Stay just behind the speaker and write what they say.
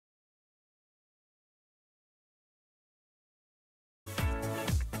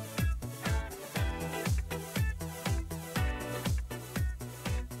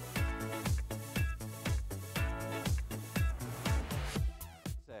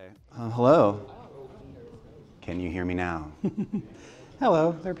Hello. Can you hear me now?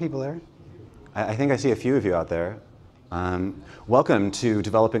 Hello, there are people there. I think I see a few of you out there. Welcome to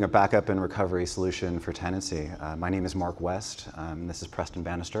developing a backup and recovery solution for Tenancy. My name is Mark West. This is Preston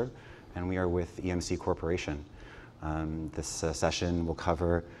Bannister, and we are with EMC Corporation. This session will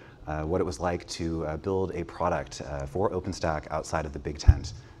cover what it was like to build a product for OpenStack outside of the big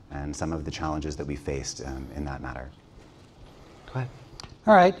tent, and some of the challenges that we faced in that matter. Go ahead.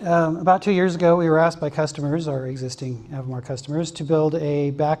 All right, about 2 years ago, we were asked by customers, our existing Avamar customers, to build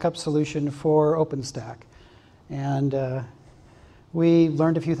a backup solution for OpenStack. And we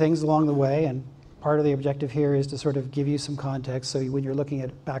learned a few things along the way, and part of the objective here is to sort of give you some context, so when you're looking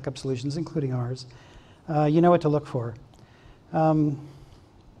at backup solutions, including ours, you know what to look for.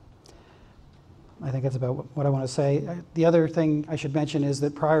 I think that's about what I want to say. The other thing I should mention is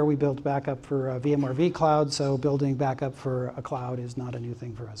that prior we built backup for VMware vCloud, so building backup for a cloud is not a new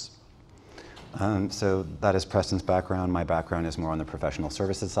thing for us. So that is Preston's background. My background is more on the professional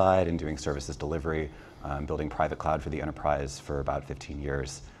services side and doing services delivery, building private cloud for the enterprise for about 15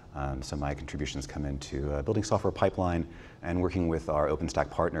 years. So my contributions come into building software pipeline and working with our OpenStack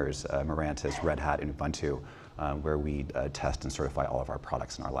partners, Mirantis, Red Hat, and Ubuntu, where we test and certify all of our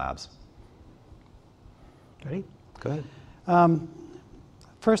products in our labs. Ready? Go ahead.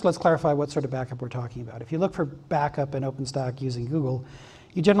 First, let's clarify what sort of backup we're talking about. If you look for backup in OpenStack using Google,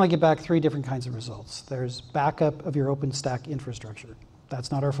 you generally get back 3 different kinds of results. There's backup of your OpenStack infrastructure. That's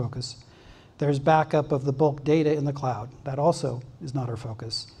not our focus. There's backup of the bulk data in the cloud. That also is not our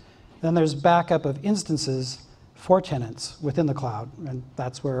focus. Then there's backup of instances for tenants within the cloud, and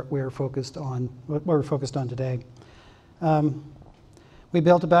that's where we're focused on, what we're focused on today. We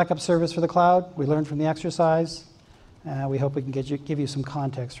built a backup service for the cloud. We learned from the exercise. We hope we can give you some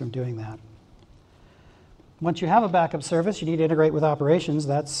context from doing that. Once you have a backup service, you need to integrate with operations.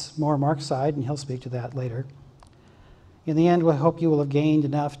 That's more Mark's side, and he'll speak to that later. In the end, we hope you will have gained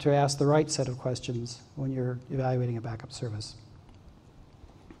enough to ask the right set of questions when you're evaluating a backup service.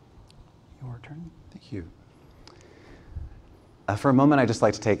 Your turn. Thank you. For a moment, I'd just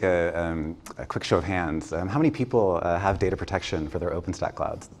like to take a quick show of hands. How many people have data protection for their OpenStack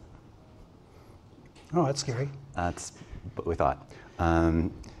clouds? Oh, that's scary. That's what we thought.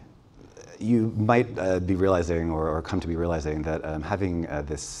 You might be realizing or come to be realizing that having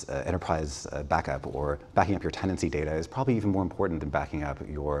this enterprise backup or backing up your tenancy data is probably even more important than backing up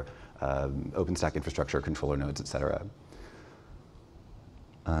your OpenStack infrastructure, controller nodes, et cetera.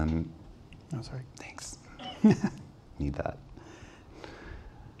 Oh, sorry. Thanks. Need that.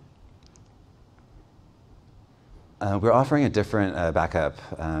 We're offering a different backup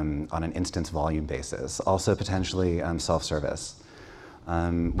on an instance volume basis, also potentially self-service.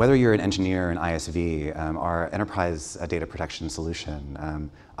 Whether you're an engineer or an ISV, our enterprise data protection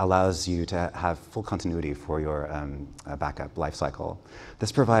solution allows you to have full continuity for your backup lifecycle.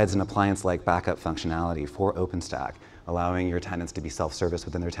 This provides an appliance-like backup functionality for OpenStack, allowing your tenants to be self-service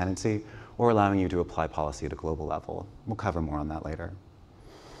within their tenancy or allowing you to apply policy at a global level. We'll cover more on that later.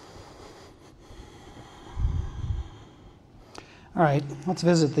 All right, let's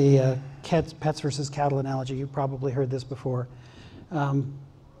visit the pets versus cattle analogy. You've probably heard this before. The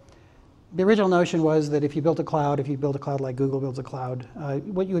original notion was that if you built a cloud, like Google builds a cloud,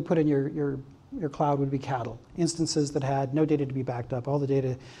 what you would put in your cloud would be cattle, instances that had no data to be backed up. All the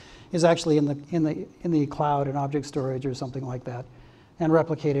data is actually in the cloud in object storage or something like that, and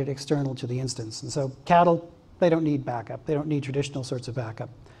replicated external to the instance. And so cattle, they don't need backup. They don't need traditional sorts of backup.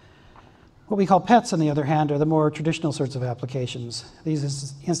 What we call pets, on the other hand, are the more traditional sorts of applications.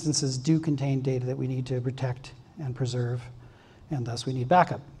 These instances do contain data that we need to protect and preserve, and thus we need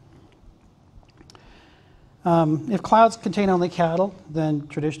backup. If clouds contain only cattle, then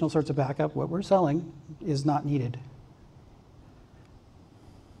traditional sorts of backup, what we're selling, is not needed.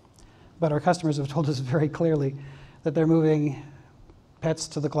 But our customers have told us very clearly that they're moving pets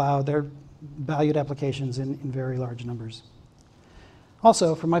to the cloud. They're valued applications in very large numbers.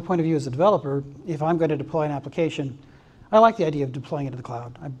 Also, from my point of view as a developer, if I'm going to deploy an application, I like the idea of deploying it to the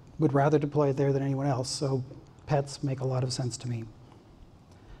cloud. I would rather deploy it there than anyone else, so pets make a lot of sense to me.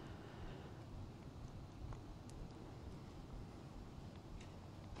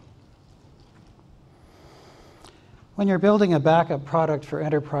 When you're building a backup product for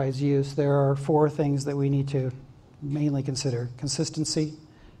enterprise use, there are 4 things that we need to mainly consider: consistency,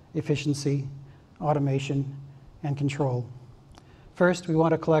 efficiency, automation, and control. First, we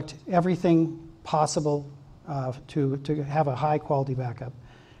want to collect everything possible to have a high-quality backup.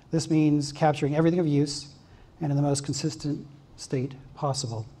 This means capturing everything of use and in the most consistent state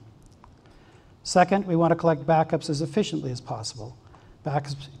possible. Second, we want to collect backups as efficiently as possible.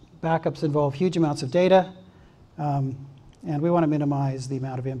 Backups involve huge amounts of data, and we want to minimize the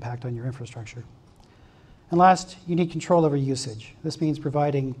amount of impact on your infrastructure. And last, you need control over usage. This means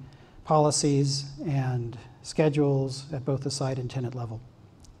providing policies and schedules at both the site and tenant level.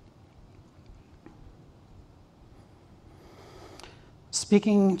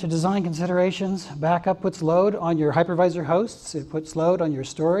 Speaking to design considerations, backup puts load on your hypervisor hosts, it puts load on your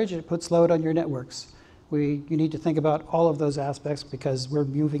storage, it puts load on your networks. You need to think about all of those aspects because we're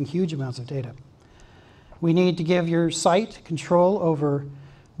moving huge amounts of data. We need to give your site control over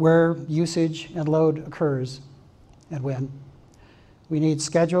where usage and load occurs and when. We need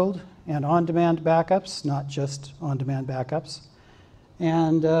scheduled and on-demand backups, not just on-demand backups,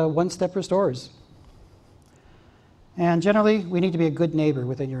 and one-step restores. And generally, we need to be a good neighbor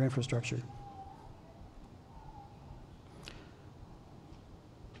within your infrastructure.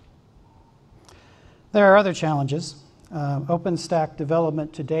 There are other challenges. OpenStack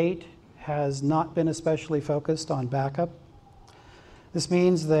development to date has not been especially focused on backup. This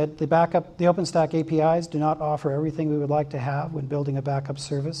means that the OpenStack APIs do not offer everything we would like to have when building a backup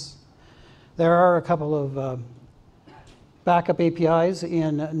service. There are a couple of backup APIs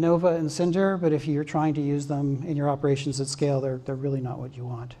in Nova and Cinder, but if you're trying to use them in your operations at scale, they're really not what you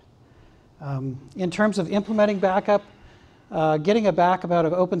want. In terms of implementing backup, getting a backup out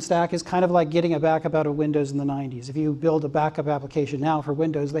of OpenStack is kind of like getting a backup out of Windows in the 90s. If you build a backup application now for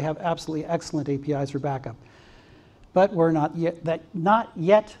Windows, they have absolutely excellent APIs for backup. But we're not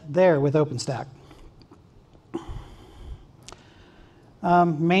yet there with OpenStack.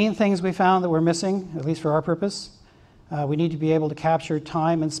 Main things we found that we're missing, at least for our purpose, we need to be able to capture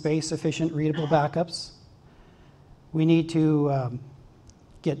time and space efficient readable backups. We need to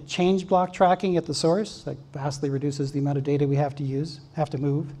get change block tracking at the source. That vastly reduces the amount of data we have to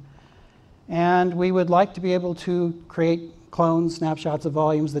move. And we would like to be able to create clones, snapshots of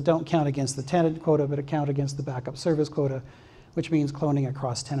volumes that don't count against the tenant quota, but count against the backup service quota, which means cloning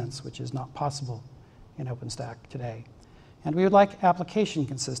across tenants, which is not possible in OpenStack today. And we would like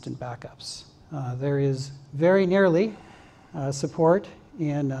application-consistent backups. There is very nearly support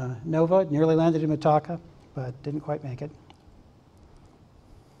in Nova. It nearly landed in Mitaka, but didn't quite make it.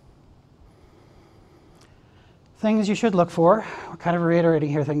 Things you should look for. We're kind of reiterating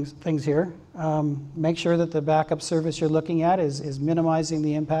here things here. Make sure that the backup service you're looking at is minimizing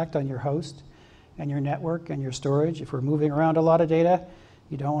the impact on your host and your network and your storage. If we're moving around a lot of data,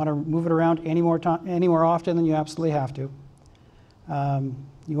 you don't want to move it around any more often than you absolutely have to.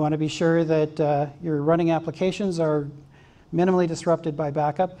 You want to be sure that your running applications are minimally disrupted by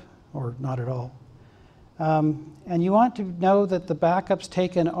backup, or not at all. And you want to know that the backups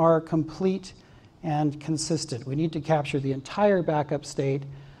taken are complete and consistent. We need to capture the entire backup state,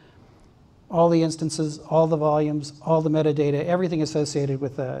 all the instances, all the volumes, all the metadata, everything associated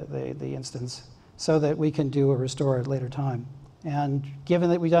with the instance, so that we can do a restore at a later time. And given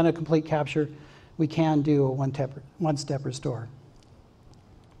that we've done a complete capture, we can do a one-step restore.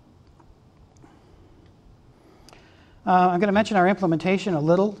 I'm going to mention our implementation a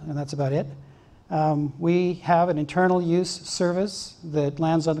little, and that's about it. We have an internal use service that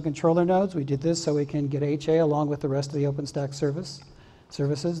lands on the controller nodes. We did this so we can get HA along with the rest of the OpenStack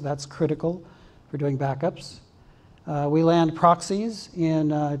services. That's critical for doing backups. We land proxies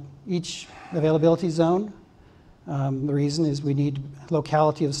in each availability zone. The reason is we need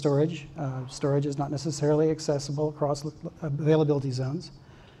locality of storage. Storage is not necessarily accessible across availability zones.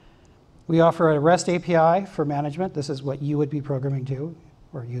 We offer a REST API for management. This is what you would be programming to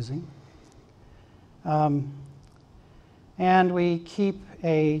or using. And we keep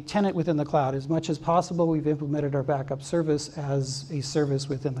a tenant within the cloud. As much as possible, we've implemented our backup service as a service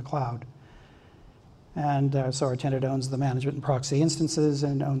within the cloud. And so our tenant owns the management and proxy instances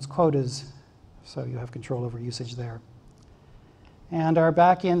and owns quotas, so you have control over usage there. And our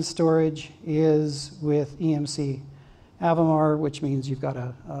back-end storage is with EMC Avamar, which means you've got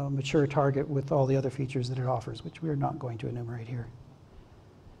a mature target with all the other features that it offers, which we're not going to enumerate here.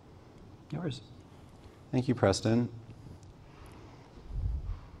 Yours. Thank you, Preston.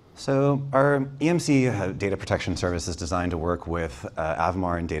 So our EMC data protection service is designed to work with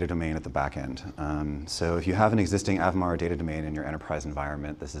Avamar and data domain at the back end. So if you have an existing Avamar data domain in your enterprise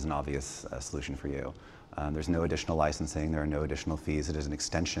environment, this is an obvious solution for you. There's no additional licensing, there are no additional fees. It is an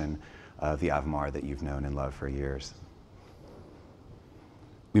extension of the Avamar that you've known and loved for years.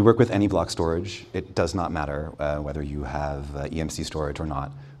 We work with any block storage. It does not matter whether you have EMC storage or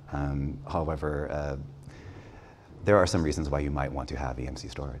not. However, there are some reasons why you might want to have EMC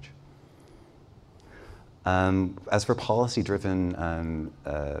storage. As for policy-driven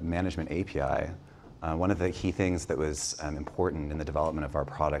management API, One of the key things that was important in the development of our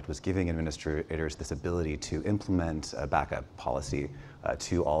product was giving administrators this ability to implement a backup policy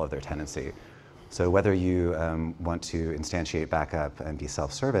to all of their tenancy. So whether you want to instantiate backup and be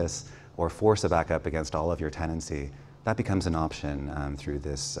self-service or force a backup against all of your tenancy, that becomes an option through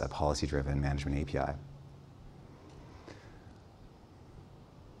this policy-driven management API.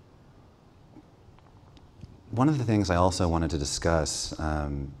 One of the things I also wanted to discuss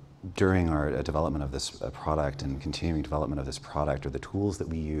during our development of this product and continuing development of this product are the tools that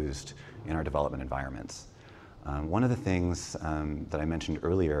we used in our development environments. One of the things that I mentioned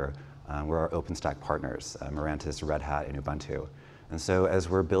earlier were our OpenStack partners, Mirantis, Red Hat, and Ubuntu. And so as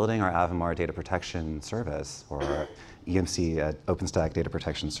we're building our Avamar data protection service, or our EMC OpenStack data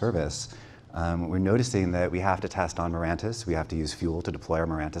protection service, we're noticing that we have to test on Mirantis. We have to use Fuel to deploy our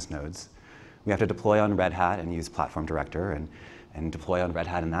Mirantis nodes. We have to deploy on Red Hat and use Platform Director and deploy on Red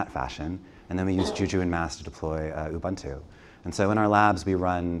Hat in that fashion. And then we use Juju and Mass to deploy Ubuntu. And so in our labs, we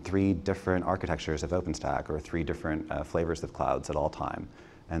run 3 different architectures of OpenStack, or 3 different flavors of clouds at all time.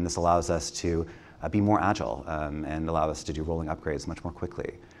 And this allows us to be more agile and allow us to do rolling upgrades much more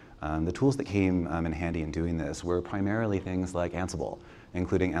quickly. The tools that came in handy in doing this were primarily things like Ansible,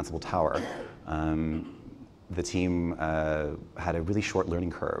 including Ansible Tower. The team had a really short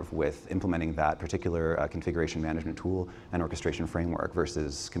learning curve with implementing that particular configuration management tool and orchestration framework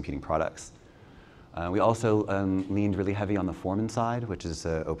versus competing products. We also leaned really heavy on the Foreman side, which is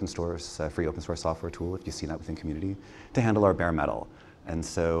an open source, free open source software tool, if you've seen that within community, to handle our bare metal. And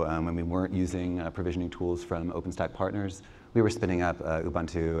so when we weren't using provisioning tools from OpenStack partners, we were spinning up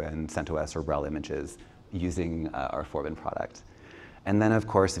Ubuntu and CentOS or RHEL images using our Foreman product. And then, of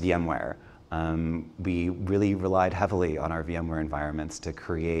course, VMware. We really relied heavily on our VMware environments to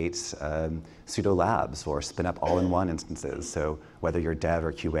create pseudo labs or spin up all-in-one instances. So whether you're dev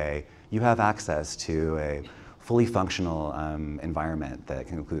or QA, you have access to a fully functional environment that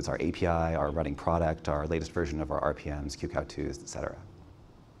includes our API, our running product, our latest version of our RPMs, QCOW2s, et cetera.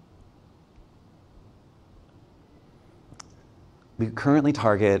 We currently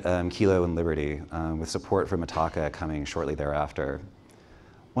target Kilo and Liberty with support for Mitaka coming shortly thereafter.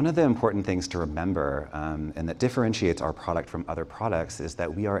 One of the important things to remember and that differentiates our product from other products is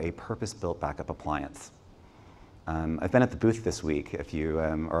that we are a purpose-built backup appliance. I've been at the booth this week. If you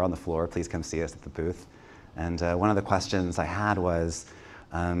are on the floor, please come see us at the booth. And one of the questions I had was,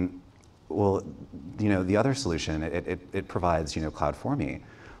 well, the other solution, it provides, cloud for me.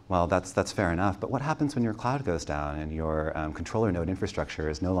 Well, that's fair enough, but what happens when your cloud goes down and your controller node infrastructure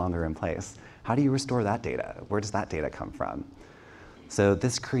is no longer in place? How do you restore that data? Where does that data come from? So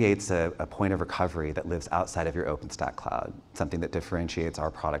this creates a point of recovery that lives outside of your OpenStack cloud, something that differentiates our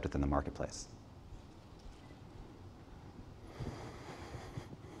product within the marketplace.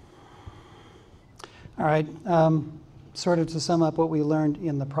 All right, sort of to sum up what we learned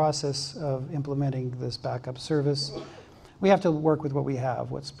in the process of implementing this backup service, we have to work with what we have,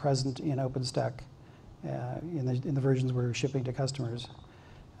 what's present in OpenStack in the versions we're shipping to customers.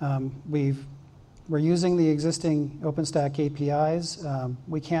 We're using the existing OpenStack APIs.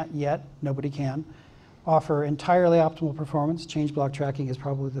 We can't yet, nobody can, offer entirely optimal performance. Change block tracking is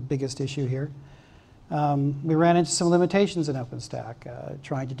probably the biggest issue here. We ran into some limitations in OpenStack,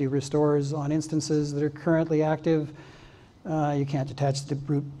 trying to do restores on instances that are currently active. You can't attach the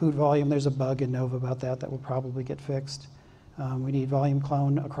boot volume. There's a bug in Nova about that will probably get fixed. We need volume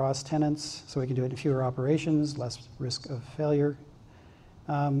clone across tenants so we can do it in fewer operations, less risk of failure.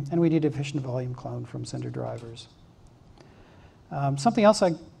 And we need efficient volume clone from sender drivers. Something else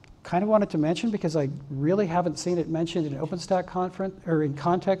I kind of wanted to mention, because I really haven't seen it mentioned in OpenStack conference or in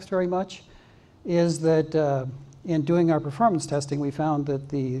context very much, is that in doing our performance testing, we found that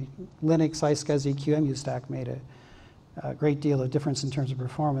the Linux iSCSI QEMU stack made a great deal of difference in terms of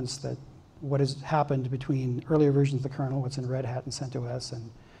performance. That what has happened between earlier versions of the kernel, what's in Red Hat and CentOS,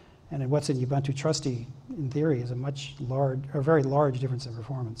 and what's in Ubuntu Trusty, in theory, is a very large difference in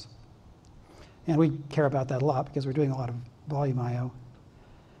performance. And we care about that a lot because we're doing a lot of volume I/O.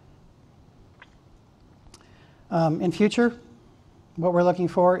 In future, what we're looking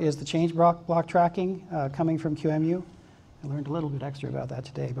for is the change block tracking coming from QEMU. I learned a little bit extra about that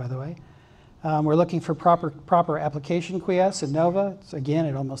today, by the way. We're looking for proper application quiesce in Nova. So again,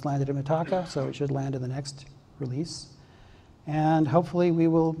 it almost landed in Mitaka, so it should land in the next release. And hopefully we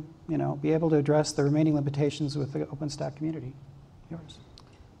will be able to address the remaining limitations with the OpenStack community. Yours.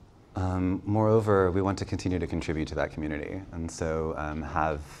 Moreover, we want to continue to contribute to that community, and so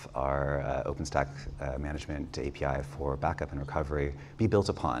have our OpenStack management API for backup and recovery be built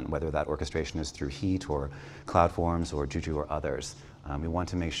upon, whether that orchestration is through Heat or CloudForms or Juju or others. We want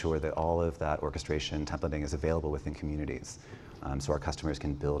to make sure that all of that orchestration templating is available within communities, so our customers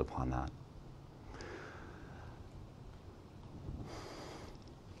can build upon that.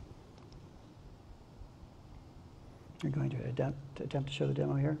 You're going to attempt to show the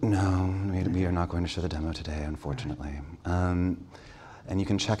demo here? No, we are not going to show the demo today, unfortunately. Right. And you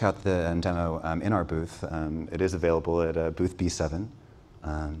can check out the demo in our booth. It is available at booth B7,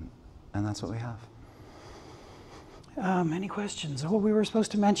 and that's what we have. Any questions? Oh, we were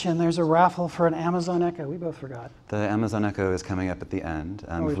supposed to mention there's a raffle for an Amazon Echo. We both forgot. The Amazon Echo is coming up at the end.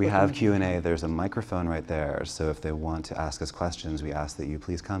 If we have Q&A, there's a microphone right there. So if they want to ask us questions, we ask that you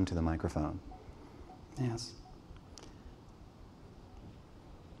please come to the microphone. Yes.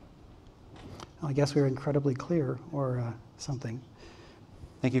 Well, I guess we were incredibly clear or something.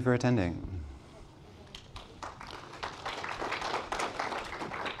 Thank you for attending.